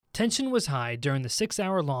Tension was high during the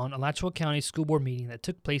 6-hour-long Alachua County School Board meeting that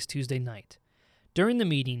took place Tuesday night. During the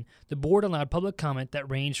meeting, the board allowed public comment that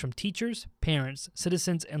ranged from teachers, parents,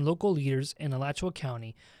 citizens, and local leaders in Alachua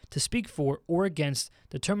County to speak for or against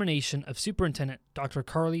the termination of Superintendent Dr.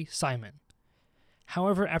 Carlee Simon.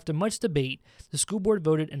 However, after much debate, the school board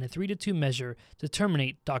voted in a 3-2 measure to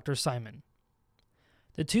terminate Dr. Simon.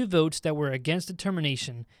 The two votes that were against the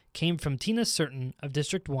termination came from Tina Certain of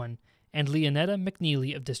District 1 and Leonetta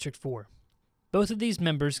McNeely of District 4. Both of these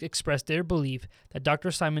members expressed their belief that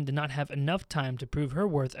Dr. Simon did not have enough time to prove her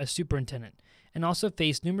worth as superintendent and also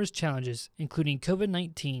faced numerous challenges, including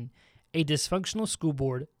COVID-19, a dysfunctional school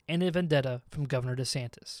board, and a vendetta from Governor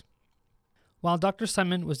DeSantis. While Dr.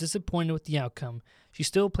 Simon was disappointed with the outcome, she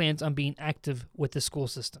still plans on being active with the school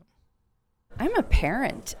system. I'm a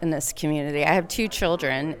parent in this community. I have 2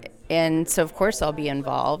 children, and so of course I'll be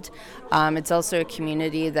involved. It's also a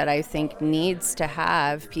community that I think needs to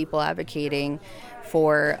have people advocating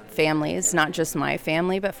for families, not just my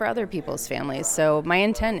family, but for other people's families. So my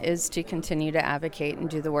intent is to continue to advocate and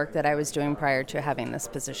do the work that I was doing prior to having this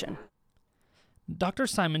position. Dr.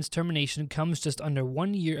 Simon's termination comes just under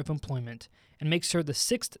 1 year of employment and makes her the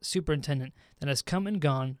 6th superintendent that has come and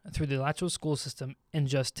gone through the Alachua school system in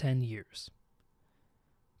just 10 years.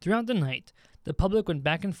 Throughout the night, the public went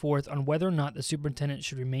back and forth on whether or not the superintendent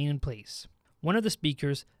should remain in place. One of the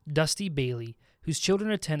speakers, Dusty Bailey, whose children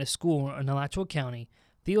attend a school in Alachua County,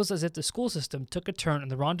 feels as if the school system took a turn in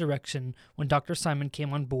the wrong direction when Dr. Simon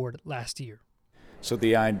came on board last year. So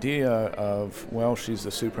the idea of, well, she's the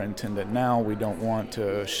superintendent now, we don't want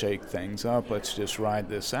to shake things up, let's just ride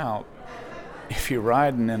this out. If you're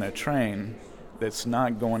riding in a train that's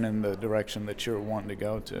not going in the direction that you're wanting to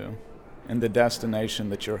go to, and the destination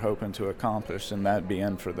that you're hoping to accomplish, and that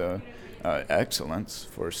being for the excellence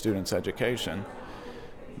for students' education,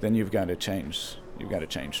 then you've got to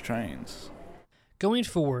change trains. Going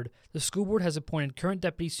forward, the school board has appointed current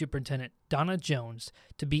Deputy Superintendent Donna Jones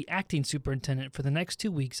to be acting superintendent for the next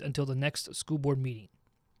 2 weeks until the next school board meeting.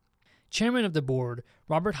 Chairman of the board,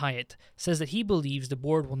 Robert Hyatt, says that he believes the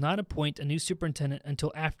board will not appoint a new superintendent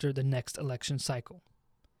until after the next election cycle.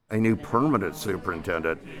 A new permanent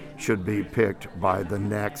superintendent should be picked by the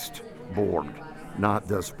next board, not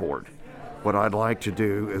this board. What I'd like to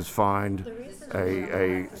do is find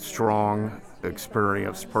a strong,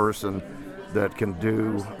 experienced person that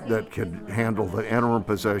can handle the interim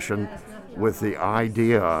position with the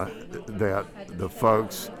idea that the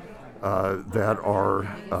folks that are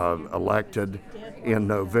elected in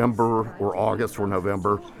November or August or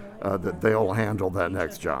November, that they'll handle that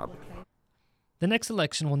next job. The next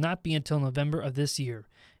election will not be until November of this year,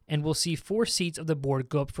 and will see 4 seats of the board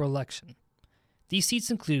go up for election. These seats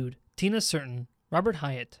include Tina Certain, Robert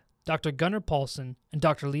Hyatt, Dr. Gunnar Paulson, and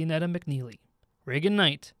Dr. Leonetta McNeely. Reagan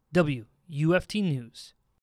Knight, WUFT News.